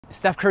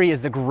Steph Curry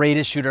is the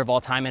greatest shooter of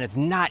all time, and it's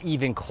not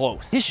even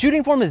close. His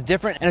shooting form is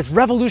different, and it's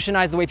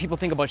revolutionized the way people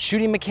think about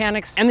shooting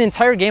mechanics and the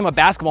entire game of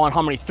basketball and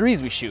how many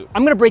threes we shoot.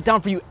 I'm gonna break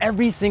down for you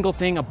every single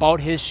thing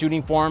about his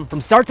shooting form from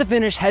start to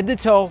finish, head to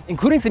toe,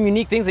 including some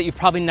unique things that you've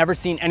probably never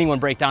seen anyone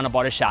break down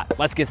about his shot.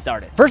 Let's get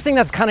started. First thing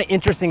that's kind of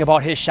interesting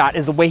about his shot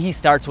is the way he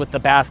starts with the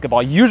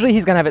basketball. Usually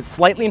he's gonna have it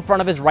slightly in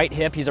front of his right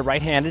hip. He's a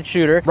right-handed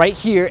shooter right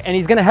here, and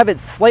he's gonna have it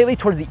slightly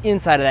towards the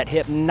inside of that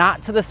hip,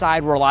 not to the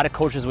side where a lot of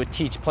coaches would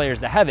teach players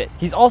to have it.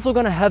 He's also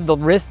gonna have the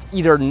wrist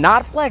either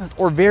not flexed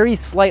or very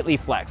slightly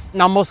flexed.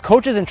 Now, most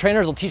coaches and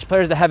trainers will teach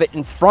players to have it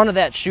in front of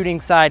that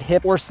shooting side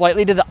hip or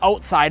slightly to the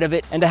outside of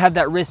it, and to have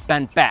that wrist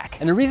bent back.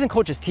 And the reason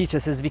coaches teach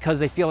this is because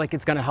they feel like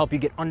it's gonna help you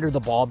get under the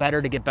ball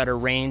better to get better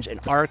range and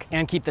arc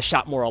and keep the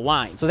shot more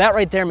aligned. So that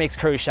right there makes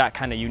Curry's shot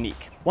kind of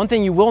unique. One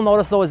thing you will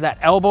notice though is that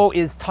elbow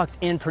is tucked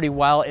in pretty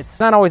well. It's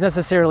not always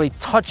necessarily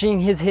touching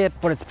his hip,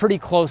 but it's pretty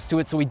close to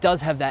it, so he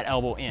does have that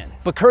elbow in.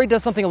 But Curry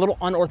does something a little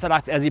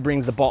unorthodox as he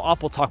brings the ball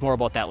up. We'll talk more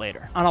about that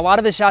later. On a lot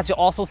of his shots, you'll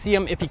also see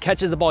him, if he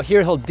catches the ball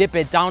here, he'll dip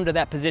it down to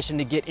that position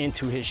to get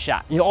into his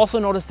shot. You'll also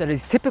notice that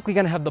he's typically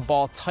gonna have the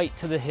ball tight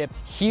to the hip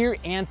here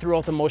and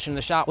throughout the motion of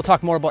the shot. We'll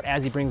talk more about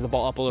as he brings the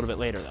ball up a little bit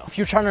later though. If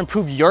you're trying to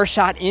improve your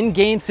shot in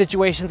game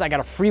situations, I got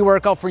a free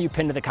workout for you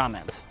pinned to the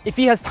comments. If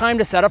he has time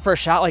to set up for a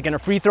shot like in a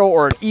free throw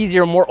or an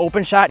easier, more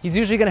open shot, he's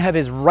usually gonna have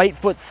his right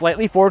foot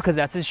slightly forward because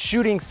that's his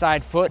shooting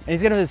side foot, and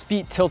he's gonna have his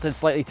feet tilted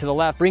slightly to the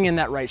left, bringing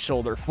that right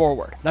shoulder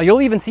forward. Now,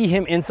 you'll even see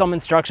him in some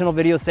instructional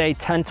videos say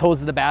 10 toes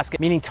to the basket,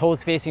 meaning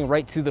toes facing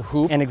right to the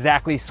hoop and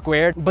exactly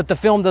squared, but the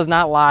film does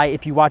not lie.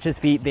 If you watch his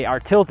feet, they are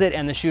tilted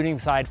and the shooting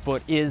side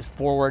foot is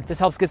forward. This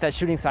helps get that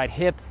shooting side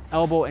hip,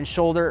 elbow, and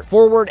shoulder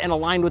forward and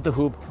aligned with the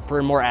hoop for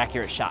a more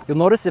accurate shot. You'll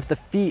notice if the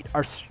feet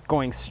are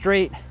going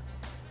straight,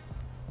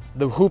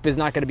 the hoop is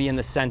not going to be in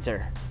the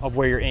center of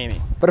where you're aiming.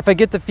 But if I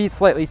get the feet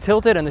slightly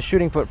tilted and the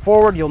shooting foot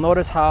forward, you'll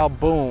notice how,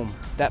 boom,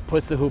 that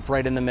puts the hoop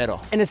right in the middle.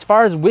 And as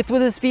far as width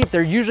with his feet,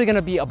 they're usually going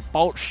to be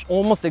about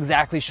almost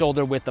exactly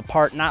shoulder width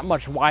apart, not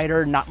much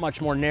wider, not much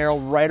more narrow,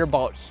 right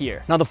about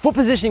here. Now, the foot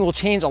positioning will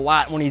change a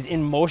lot when he's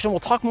in motion. We'll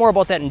talk more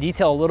about that in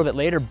detail a little bit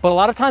later, but a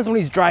lot of times when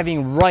he's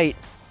driving right,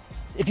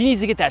 if he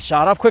needs to get that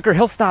shot off quicker,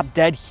 he'll stop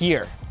dead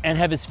here and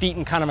have his feet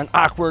in kind of an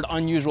awkward,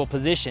 unusual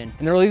position.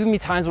 And there will even be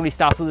times when he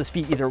stops with his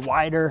feet either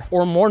wider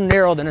or more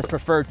narrow than his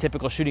preferred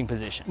typical shooting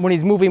position. When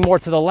he's moving more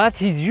to the left,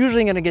 he's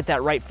usually gonna get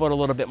that right foot a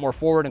little bit more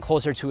forward and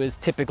closer to his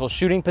typical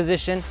shooting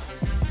position.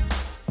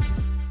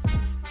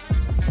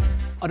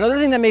 Another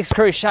thing that makes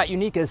Curry's shot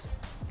unique is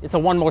it's a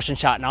one motion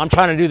shot. Now, I'm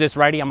trying to do this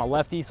righty, I'm a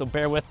lefty, so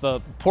bear with the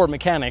poor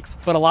mechanics.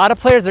 But a lot of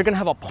players are gonna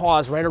have a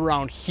pause right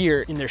around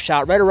here in their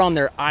shot, right around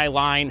their eye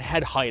line,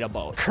 head height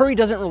about. Curry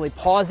doesn't really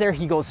pause there.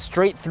 He goes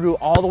straight through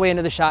all the way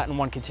into the shot in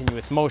one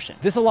continuous motion.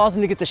 This allows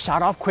him to get the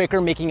shot off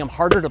quicker, making him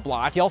harder to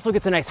block. He also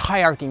gets a nice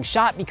high arcing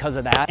shot because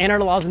of that. And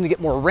it allows him to get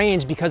more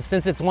range because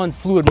since it's one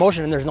fluid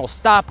motion and there's no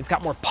stop, it's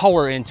got more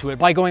power into it.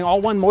 By going all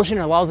one motion,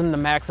 it allows him to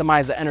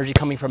maximize the energy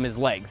coming from his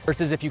legs.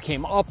 Versus if you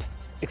came up,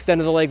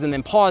 extended the legs and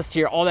then paused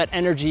here, all that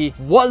energy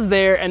was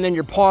there and then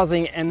you're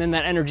pausing and then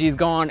that energy is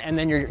gone and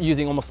then you're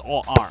using almost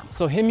all arm.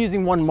 So him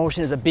using one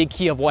motion is a big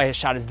key of why his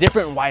shot is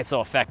different and why it's so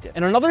effective.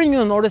 And another thing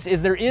you'll notice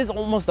is there is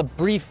almost a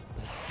brief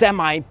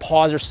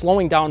semi-pause or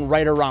slowing down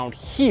right around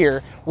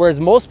here,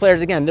 whereas most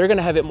players, again, they're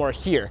gonna have it more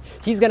here.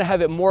 He's gonna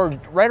have it more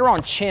right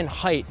around chin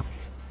height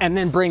and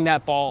then bring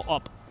that ball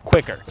up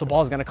quicker. So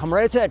ball's gonna come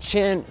right to that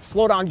chin,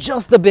 slow down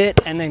just a bit,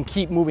 and then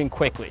keep moving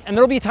quickly. And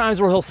there'll be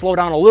times where he'll slow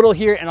down a little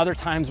here and other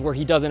times where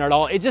he doesn't at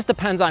all. It just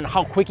depends on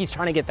how quick he's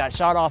trying to get that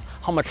shot off,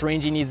 how much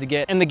range he needs to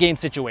get, and the game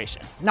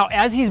situation. Now,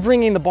 as he's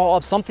bringing the ball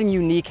up, something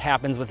unique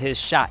happens with his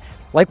shot.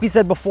 Like we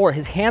said before,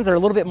 his hands are a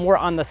little bit more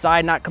on the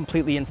side, not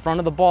completely in front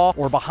of the ball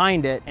or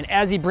behind it. And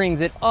as he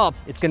brings it up,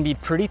 it's gonna be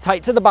pretty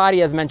tight to the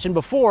body, as mentioned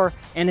before,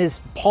 and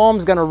his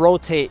palm's gonna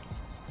rotate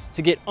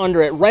to get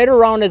under it right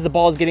around as the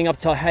ball is getting up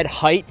to head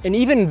height. And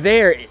even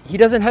there, he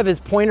doesn't have his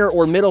pointer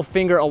or middle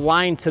finger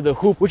aligned to the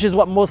hoop, which is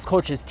what most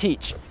coaches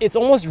teach. It's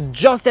almost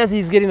just as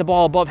he's getting the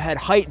ball above head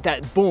height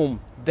that boom,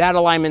 that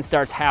alignment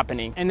starts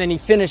happening, and then he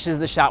finishes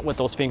the shot with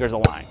those fingers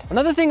aligned.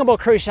 Another thing about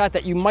Curry's shot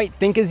that you might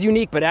think is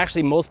unique, but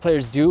actually most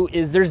players do,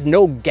 is there's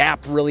no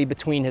gap really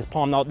between his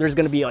palm. Now, there's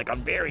gonna be like a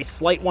very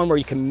slight one where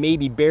you can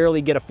maybe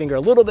barely get a finger a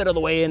little bit of the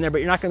way in there, but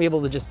you're not gonna be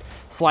able to just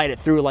slide it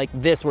through like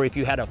this, where if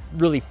you had a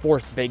really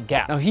forced big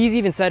gap. Now, he's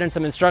even said in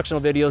some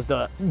instructional videos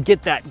to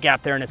get that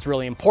gap there, and it's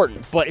really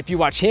important. But if you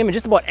watch him and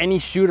just about any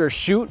shooter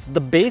shoot,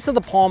 the base of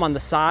the palm on the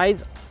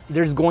sides,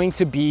 there's going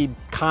to be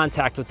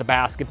contact with the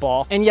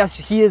basketball. And yes,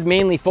 he is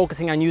mainly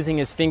focusing on using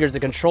his fingers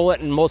to control it,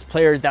 and most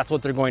players, that's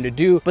what they're going to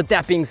do. But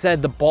that being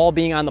said, the ball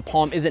being on the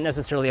palm isn't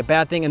necessarily a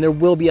bad thing, and there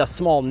will be a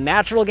small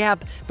natural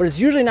gap, but it's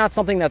usually not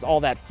something that's all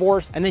that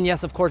forced. And then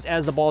yes, of course,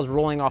 as the ball is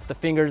rolling off the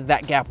fingers,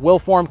 that gap will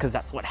form, because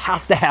that's what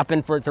has to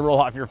happen for it to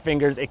roll off your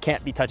fingers. It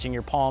can't be touching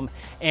your palm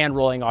and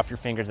rolling off your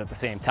fingers at the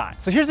same time.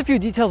 So here's a few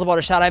details about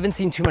a shot I haven't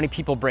seen too many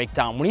people break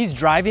down. When he's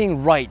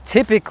driving right,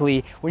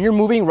 typically when you're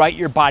moving right,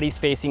 your body's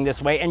facing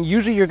this way, and and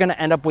usually you're gonna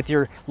end up with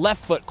your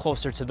left foot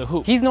closer to the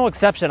hoop. He's no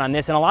exception on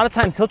this, and a lot of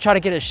times he'll try to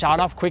get his shot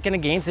off quick in a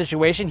game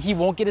situation. He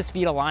won't get his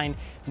feet aligned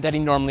that he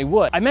normally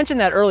would. I mentioned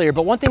that earlier,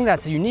 but one thing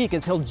that's unique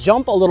is he'll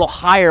jump a little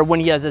higher when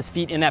he has his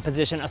feet in that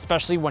position,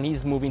 especially when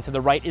he's moving to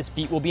the right. His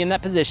feet will be in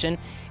that position,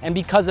 and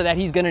because of that,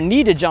 he's gonna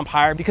need to jump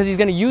higher because he's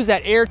gonna use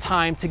that air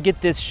time to get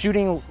this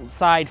shooting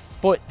side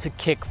foot to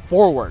kick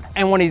forward.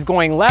 And when he's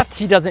going left,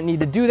 he doesn't need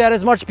to do that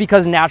as much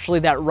because naturally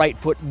that right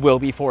foot will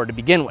be forward to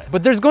begin with.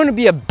 But there's going to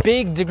be a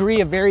big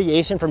degree of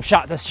variation from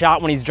shot to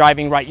shot when he's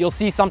driving right. You'll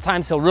see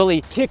sometimes he'll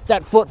really kick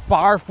that foot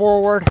far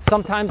forward.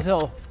 Sometimes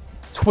he'll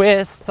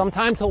twist.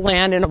 Sometimes he'll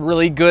land in a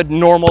really good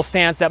normal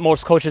stance that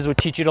most coaches would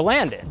teach you to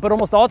land in. But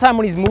almost all the time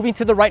when he's moving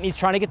to the right and he's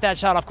trying to get that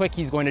shot off quick,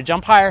 he's going to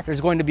jump higher.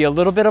 There's going to be a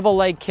little bit of a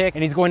leg kick,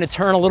 and he's going to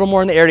turn a little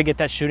more in the air to get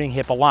that shooting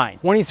hip aligned.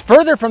 When he's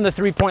further from the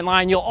three-point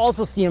line, you'll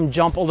also see him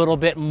jump a little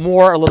bit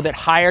more, a little bit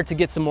higher to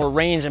get some more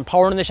range and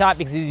power in the shot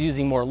because he's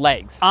using more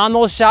legs. On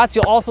those shots,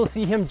 you'll also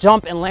see him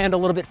jump and land a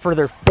little bit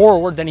further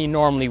forward than he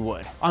normally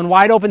would. On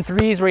wide open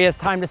threes where he has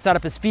time to set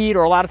up his feet,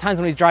 or a lot of times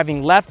when he's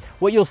driving left,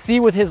 what you'll see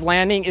with his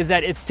landing is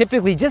that it's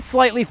typically just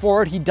slightly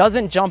forward. He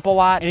doesn't jump a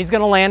lot, and he's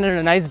gonna land in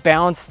a nice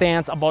balanced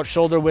stance about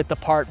shoulder width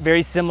apart,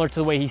 very similar to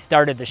the way he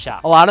started the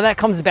shot. A lot of that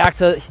comes back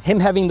to him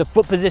having the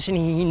foot position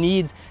he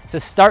needs to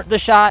start the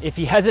shot. If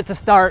he has it to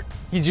start,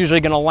 he's usually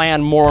gonna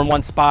land more in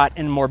one spot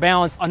and more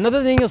balanced.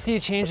 Another thing you'll see a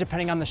change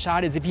depending on the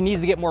shot is if he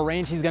needs to get more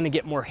range, he's gonna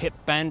get more hip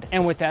bend,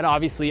 and with that,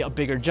 obviously, a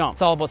bigger jump.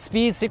 It's all about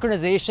speed,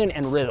 synchronization,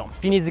 and rhythm.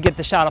 If he needs to get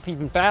the shot up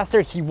even faster,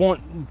 he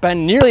won't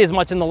bend nearly as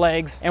much in the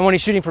legs, and when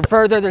he's shooting from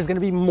further, there's gonna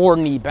be more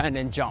knee bend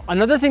and jump.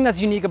 Another thing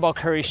that's unique about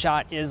Curry's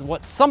shot is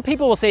what some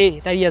people will say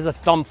that he has a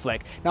thumb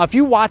flick. Now, if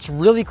you watch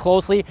really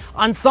closely,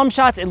 on some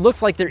shots, it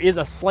looks like there is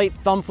a slight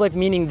thumb flick,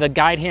 meaning the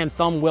guide hand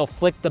thumb will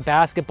flick the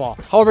basketball.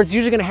 However, it's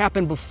usually gonna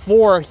happen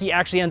before he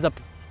actually ends up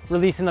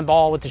releasing the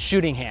ball with the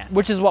shooting hand,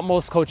 which is what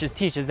most coaches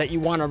teach, is that you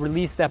wanna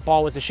release that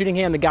ball with the shooting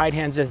hand. The guide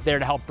hand's just there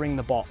to help bring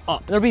the ball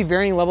up. There'll be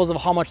varying levels of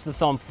how much the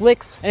thumb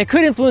flicks, and it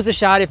could influence the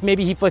shot if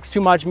maybe he flicks too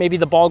much, maybe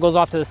the ball goes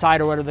off to the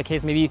side or whatever the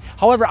case may be.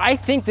 However, I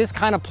think this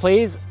kind of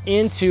plays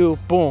into,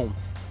 boom,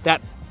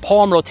 that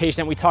palm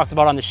rotation that we talked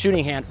about on the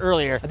shooting hand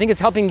earlier. I think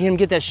it's helping him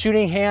get that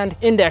shooting hand,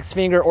 index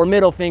finger, or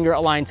middle finger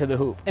aligned to the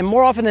hoop. And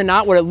more often than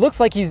not, what it looks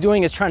like he's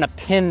doing is trying to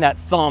pin that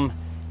thumb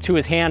to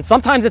his hand.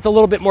 Sometimes it's a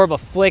little bit more of a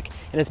flick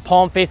and his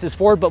palm faces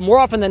forward, but more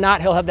often than not,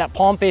 he'll have that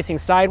palm facing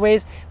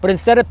sideways, but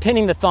instead of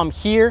pinning the thumb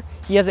here,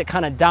 he has it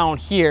kind of down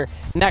here,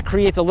 and that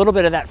creates a little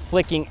bit of that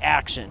flicking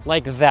action,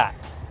 like that.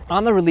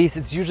 On the release,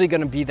 it's usually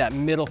gonna be that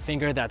middle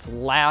finger that's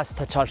last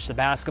to touch the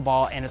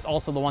basketball, and it's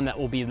also the one that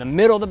will be in the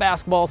middle of the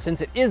basketball.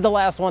 Since it is the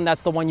last one,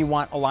 that's the one you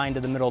want aligned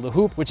to the middle of the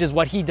hoop, which is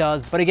what he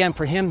does. But again,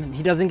 for him,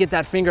 he doesn't get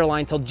that finger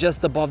line till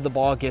just above the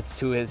ball gets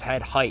to his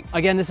head height.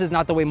 Again, this is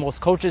not the way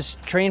most coaches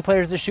train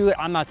players to shoot.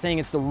 I'm not saying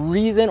it's the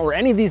reason, or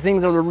any of these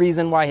things are the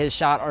reason why his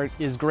shot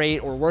is great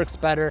or works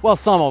better. Well,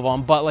 some of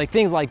them, but like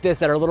things like this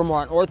that are a little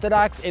more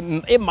unorthodox,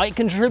 it might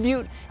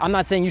contribute. I'm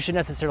not saying you should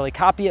necessarily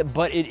copy it,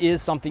 but it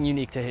is something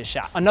unique to his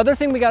shot. Another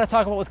thing we got to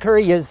talk about with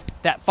Curry is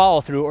that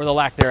follow through, or the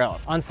lack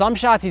thereof. On some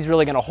shots, he's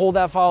really going to hold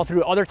that follow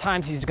through. Other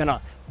times, he's going to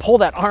pull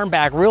that arm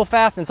back real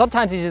fast, and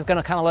sometimes he's just going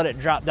to kind of let it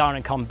drop down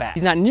and come back.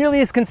 He's not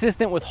nearly as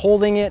consistent with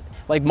holding it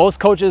like most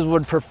coaches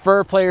would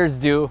prefer players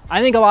do.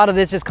 I think a lot of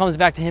this just comes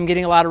back to him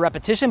getting a lot of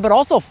repetition, but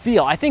also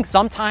feel. I think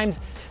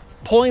sometimes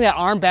pulling that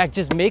arm back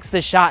just makes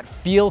the shot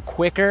feel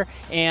quicker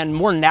and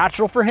more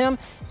natural for him.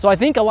 So I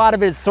think a lot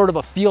of it is sort of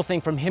a feel thing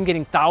from him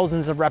getting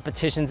thousands of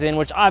repetitions in,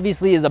 which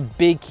obviously is a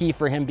big key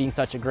for him being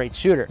such a great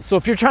shooter. So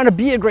if you're trying to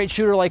be a great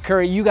shooter like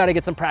Curry, you got to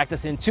get some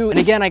practice in too. And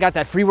again, I got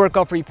that free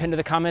workout for you pinned to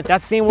the comments.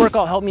 That same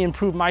workout helped me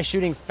improve my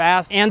shooting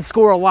fast and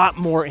score a lot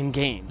more in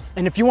games.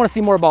 And if you want to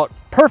see more about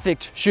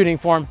perfect shooting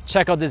form,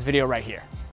 check out this video right here.